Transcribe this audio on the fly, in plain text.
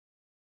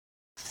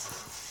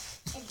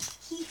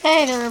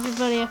Hey there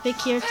everybody,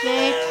 Epic here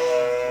today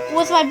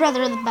with my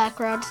brother in the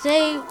background.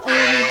 Today I'm going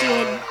to be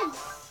doing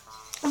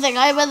a thing.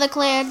 I'm in the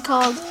clan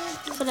called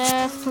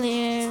FNAF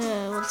Clan,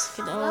 what's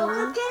it called?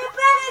 Welcome to the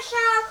brother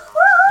shop!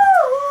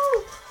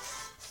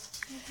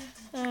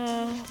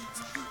 Woo-hoo-hoo!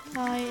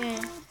 I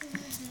am.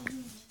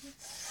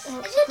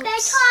 Is it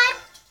bedtime?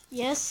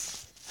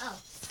 Yes. Oh.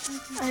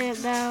 I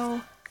am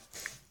now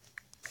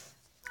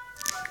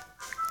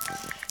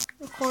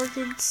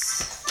recording.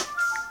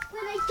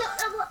 But I don't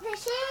know what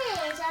this is.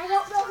 I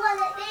don't know what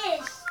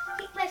it is.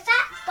 It's my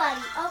fat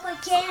buddy. Oh my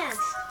jams.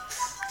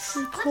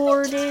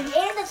 Recorded. In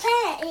the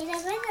fan. In the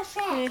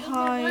fan. Hey,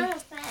 hi. In the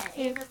fan.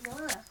 In the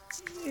water.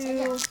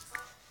 You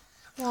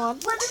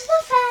want. What is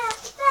the fan?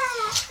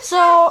 So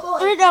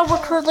right now we're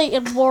currently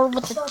in war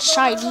with the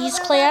Chinese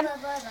clan.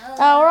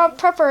 We're on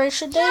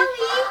preparation day.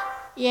 Joey.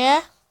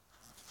 Yeah.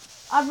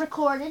 I'm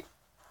recorded.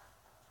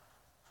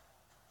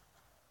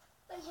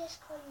 I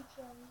just call you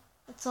Joey.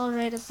 It's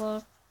alright as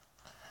well.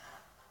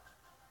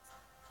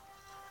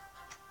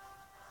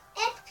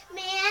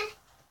 Epic-Man.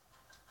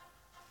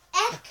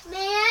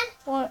 Epic-Man.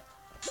 What?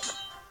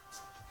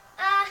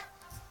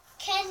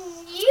 Can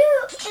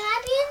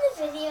I be in the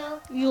video?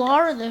 You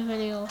are in the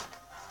video.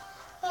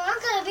 Well, I'm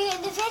gonna be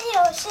in the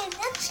video same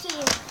next to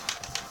you.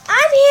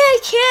 I'm here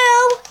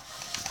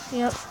too.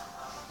 Yep.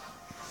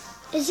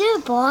 Is there a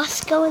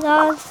boss going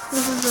on?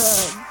 This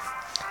is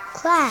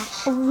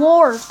Clash. a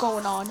war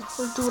going on.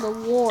 We're doing a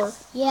war.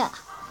 Yeah,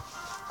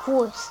 of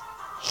course.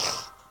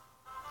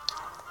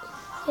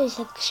 There's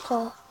a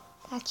skull.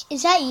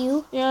 Is that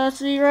you? Yeah,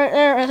 that's me right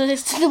there.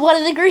 It's the one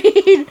in the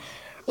green.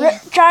 Yeah.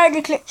 Trying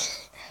to click.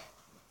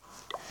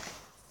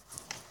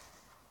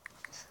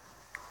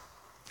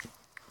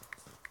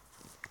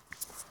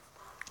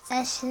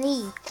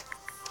 Ashley.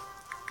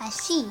 I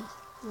see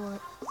your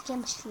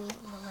chemistry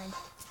Lord.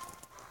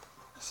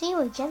 I see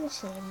your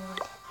chemistry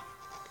Lord.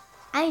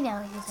 I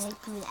know you're gonna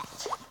do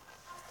that.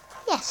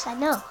 Yes, I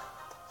know.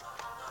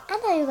 I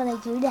know you're gonna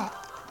do that,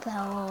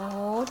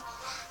 Bold.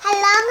 How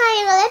long are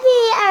you gonna be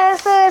our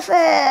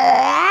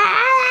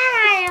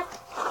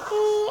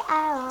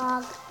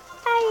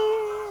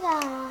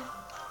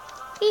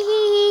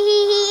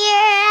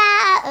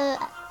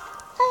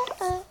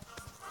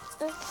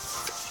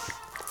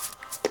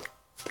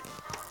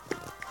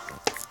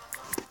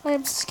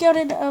I'm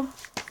scouting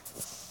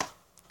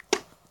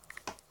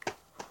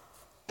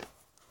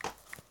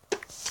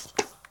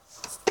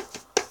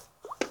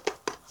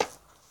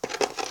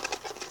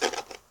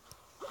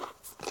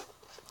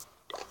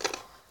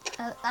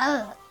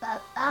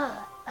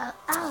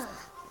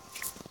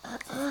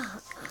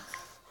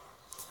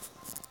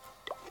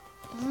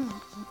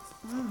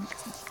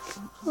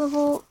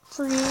level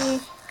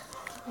 3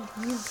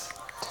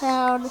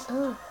 town.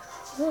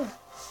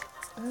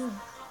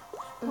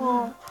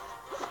 Oh.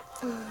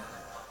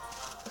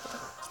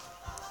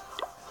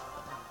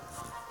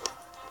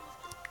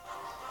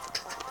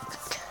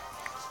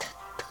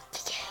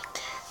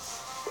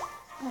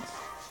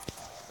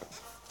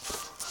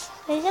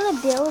 Are you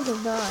gonna build or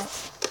not?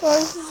 Well,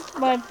 this is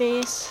my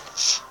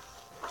base.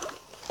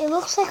 It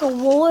looks like a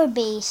war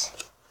base.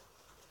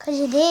 Cause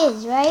it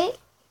is, right?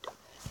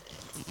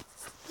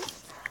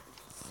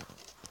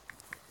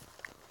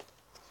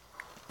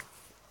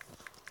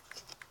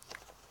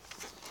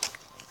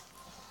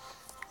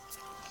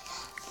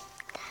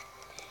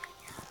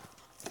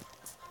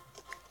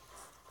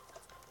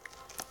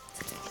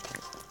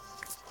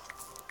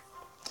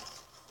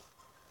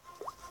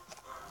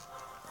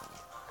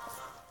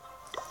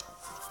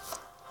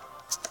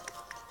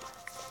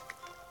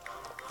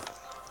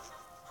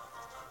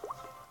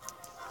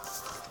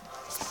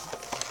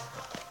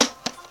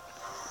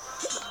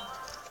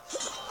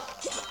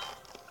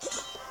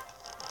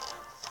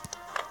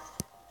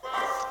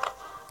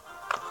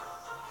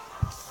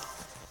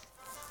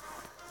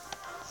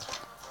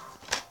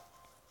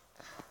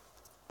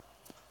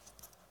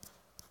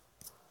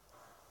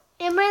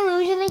 Am I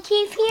losing a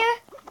keep here?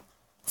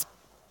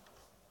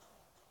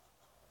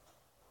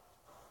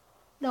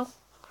 No.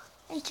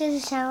 It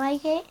doesn't sound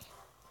like it.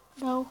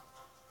 No.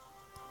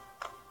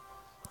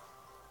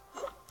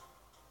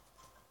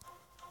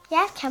 You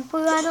have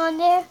Temple Run on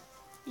there?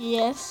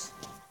 Yes.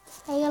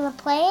 Are you gonna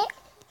play it?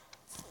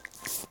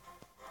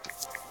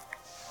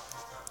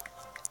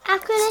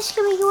 After this,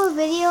 can we do a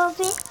video of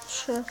it?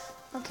 Sure.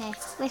 Okay,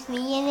 with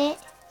me in it.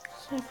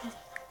 Okay.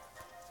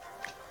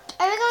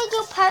 Are we gonna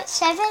do part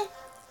 7?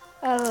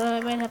 I don't know, I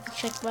might have to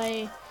check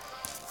my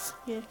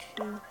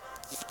YouTube.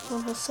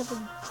 Level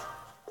 7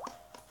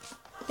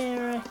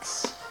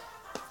 barracks.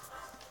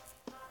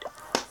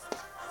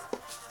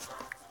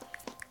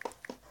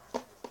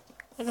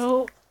 I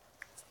don't.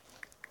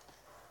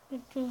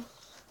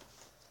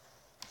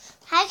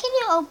 How can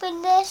you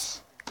open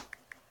this?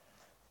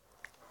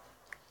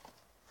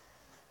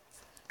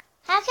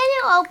 How can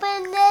you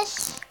open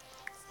this?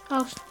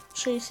 I'll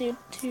chase you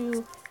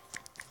to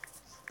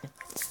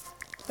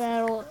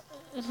battle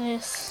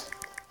this.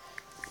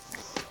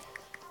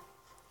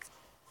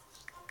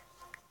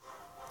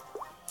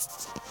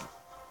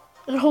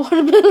 I don't want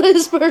to be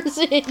this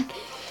person.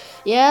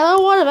 Yeah, I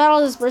don't want to battle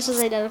this person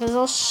right now because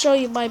I'll show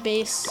you my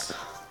base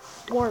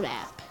war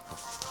map.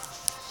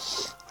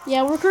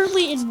 Yeah, we're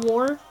currently in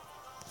war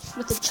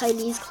with the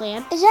Chinese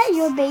clan. Is that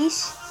your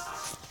base?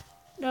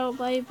 No,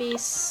 my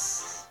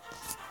base.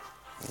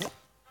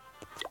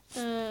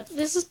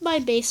 This is my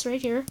base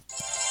right here.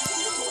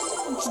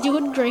 It's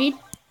doing great.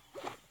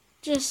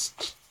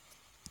 Just.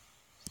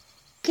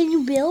 Can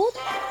you build?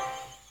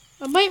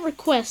 I might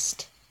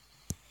request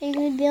Are you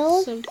gonna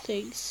build? some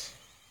things.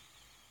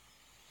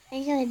 Are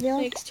you gonna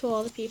build? Thanks to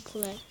all the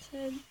people that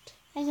sent.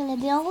 Are you gonna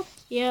build?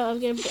 Yeah, I'm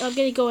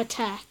gonna go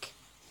attack.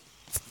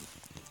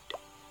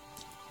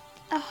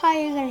 How are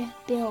you gonna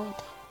build?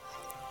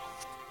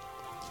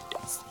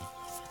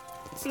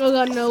 I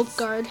got no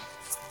guard.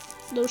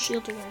 No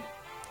shield or guard.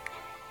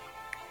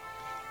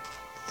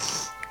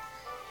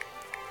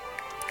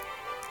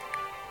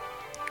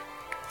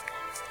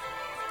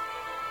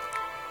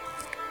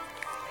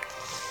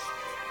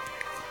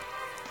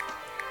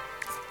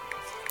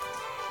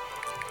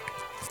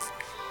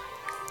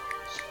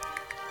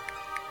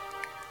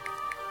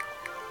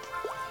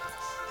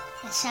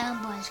 The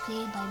soundboard is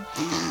created by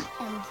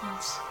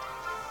elephants.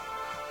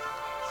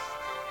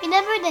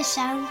 Remember the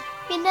sound?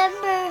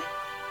 Remember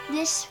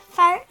this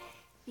part?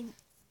 The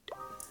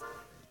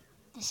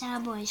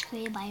soundboard is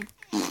created by.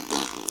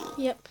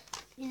 Yep.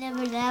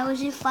 Remember that?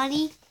 Was it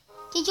funny?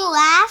 Did you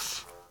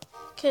laugh?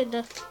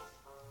 Kinda.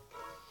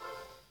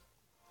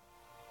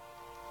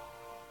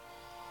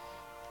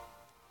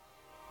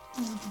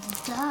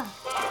 Duh.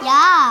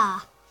 Yeah.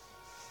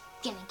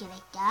 Get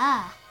it,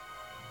 duh.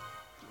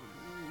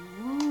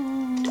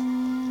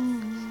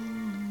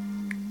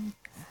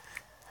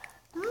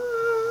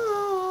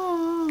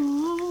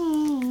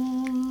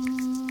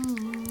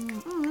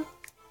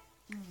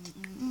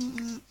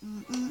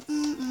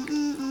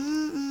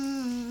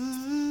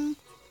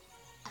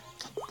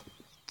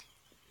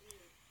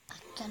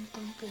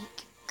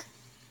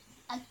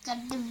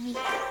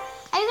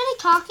 Are you gonna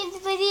talk in the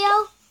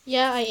video?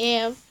 Yeah, I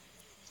am.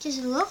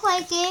 Doesn't look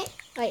like it.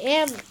 I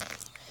am.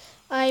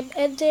 I'm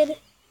ended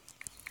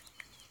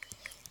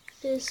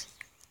this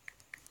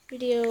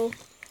video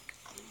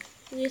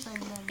with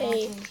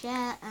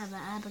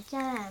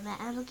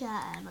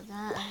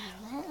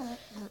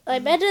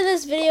I'm ending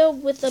this video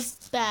with a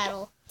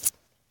battle.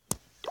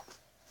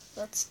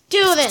 Let's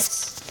do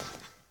this.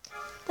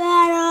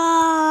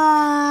 Battle.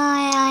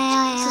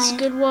 This is a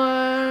good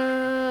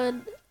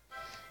one.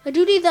 I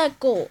do need that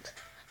gold.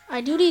 I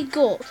do need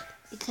gold.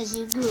 Because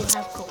you do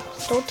have gold.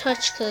 Don't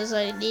touch because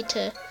I need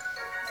to.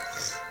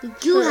 You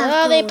do have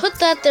gold. They put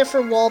that there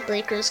for wall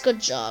breakers. Good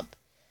job.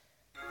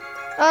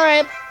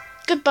 Alright.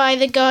 Goodbye,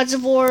 the gods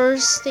of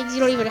wars. Things you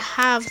don't even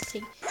have.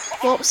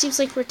 Well, it seems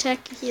like we're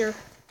attacking here.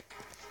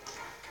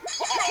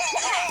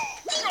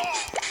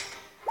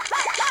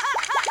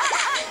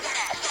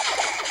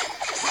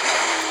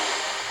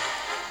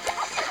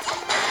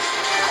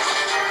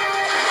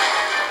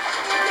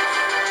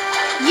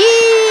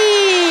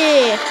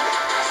 Yeah!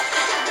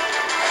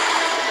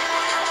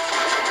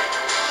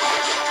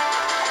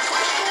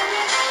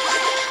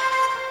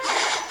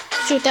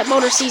 Shoot, that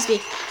motor sees me.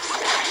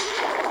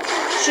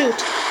 Shoot.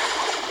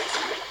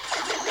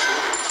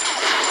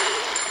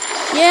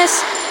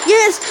 Yes!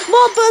 Yes!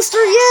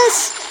 Mob-buster,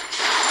 yes!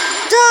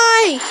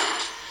 Die!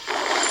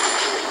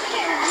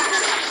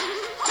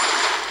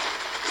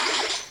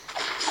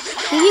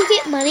 Do you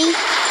get money?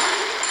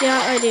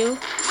 Yeah, I do.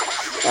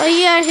 Oh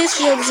yeah, his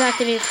shield is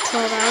activated for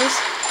 12 hours.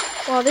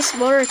 Wow, this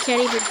motor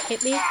can't even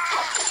hit me.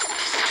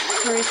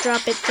 Hurry,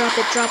 drop it, drop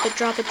it, drop it,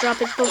 drop it,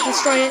 drop it. Don't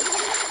destroy it.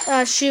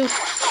 Shoot.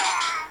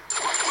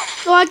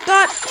 Oh, I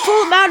got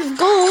full amount of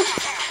gold.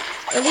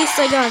 At least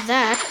I got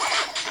that.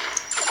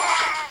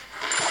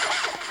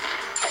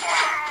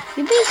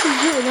 You're basically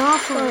doing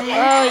awful, man.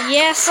 Oh,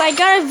 yes, I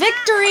got a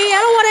victory. I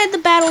don't want to end the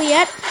battle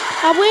yet.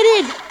 I'm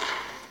winning.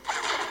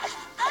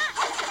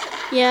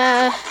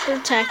 Yeah, they're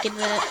attacking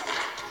that.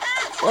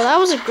 Well, that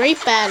was a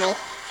great battle.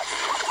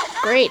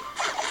 Great.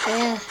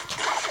 Yeah.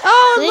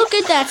 Oh, look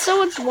at that.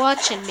 Someone's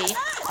watching me.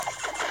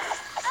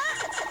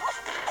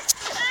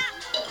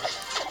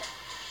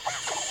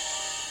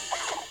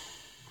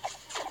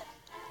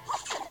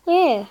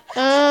 Where?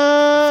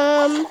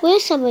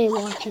 Where's somebody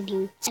watching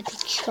you? Epic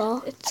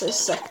Skull. It says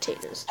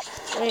spectators.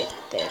 Right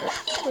there.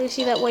 Where you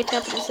see that white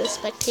tab that says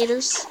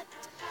spectators?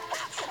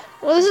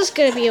 Well, this is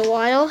gonna be a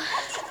while.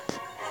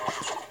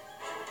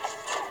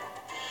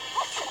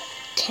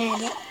 10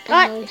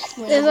 Alright, hours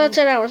it's not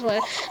 10 hours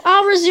later.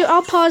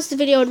 I'll pause the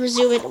video and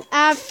resume it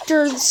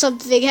after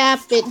something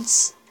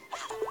happens.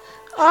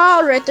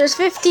 Alright, there's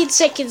 15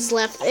 seconds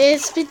left.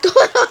 It's been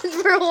going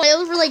on for a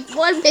while, for like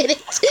 1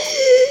 minute.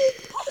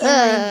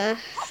 9,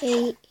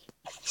 8,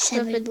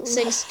 7,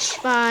 6,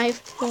 5,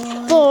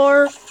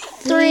 4,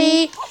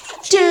 3,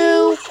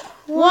 2,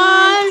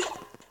 1.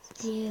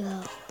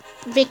 0.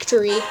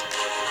 Victory.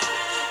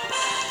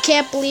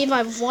 Can't believe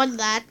I've won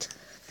that.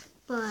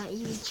 But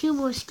you need 2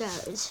 more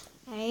stars,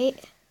 right?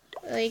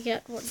 I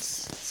got 1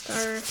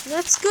 star.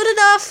 That's good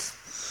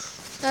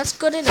enough. That's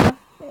good enough.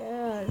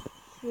 Yeah.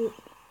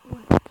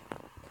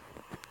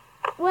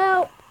 Well,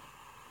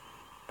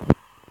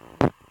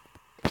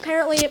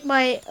 apparently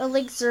my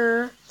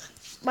elixir,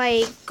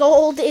 my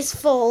gold is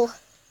full.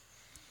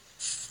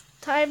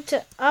 Time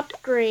to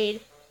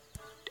upgrade.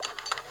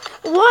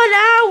 1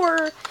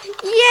 hour!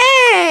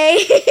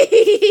 Yay!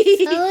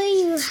 Oh,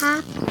 you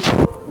have to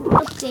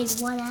upgrade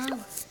 1 hour.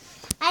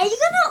 Are you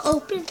gonna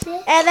open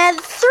this? And then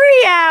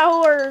 3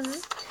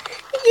 hours!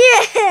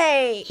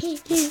 Yay!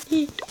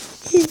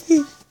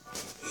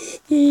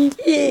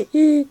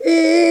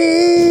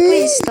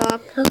 Please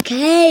stop.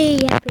 Okay,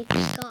 epic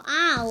skull.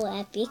 Ow,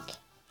 epic.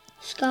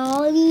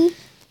 Scully.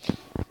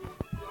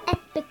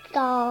 Epic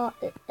skull.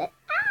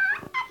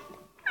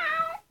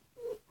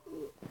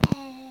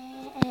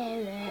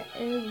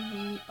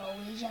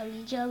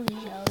 Joey.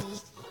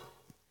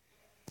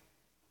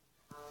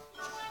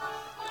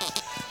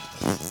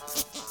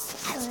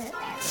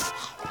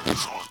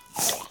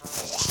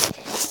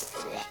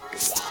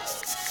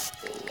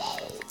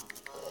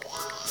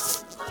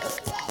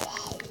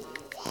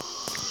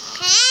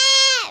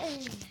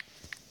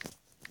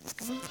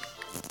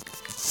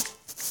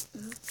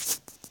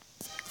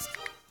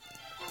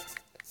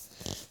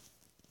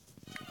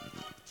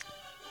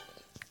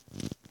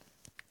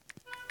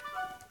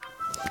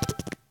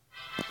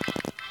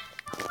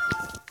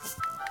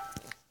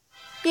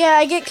 Yeah,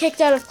 I get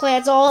kicked out of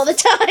clans all the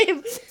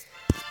time.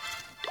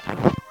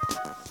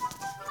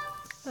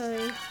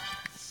 I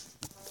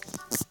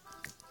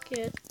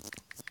get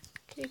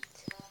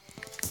kicked.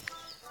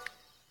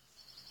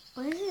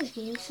 Why is this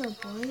game so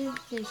boring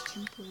if there's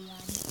temple on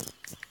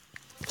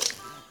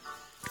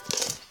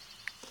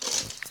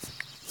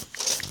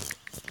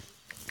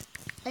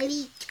it? I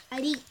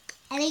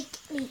leak.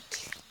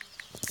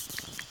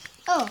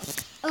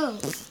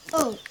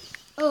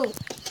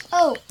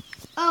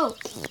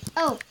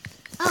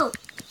 Oh.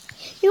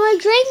 You want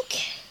a drink?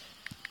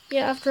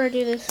 Yeah, after I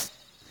do this.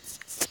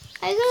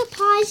 Are you gonna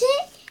pause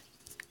it?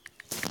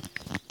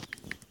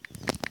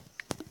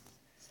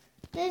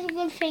 There's a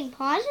good thing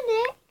pausing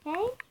it,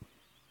 okay?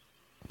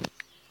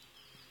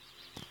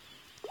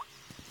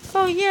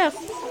 Oh yeah.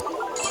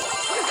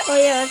 Oh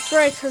yeah, that's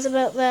right, because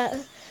about that.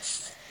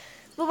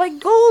 But my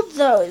gold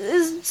though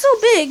is so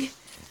big.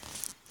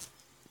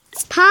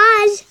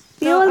 Pause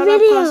No, your I'm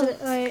video. not pausing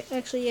it. I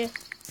actually, yeah.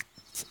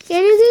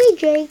 Can you get a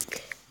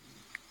drink?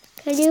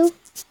 Can you?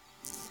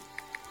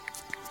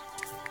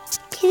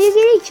 Can you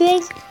get a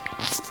drink?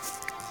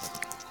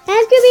 I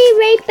have to be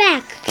right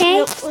back, okay?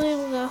 Yep,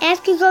 we'll go. I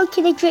have to go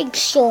to the drink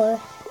store,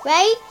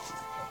 right?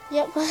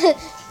 Yep.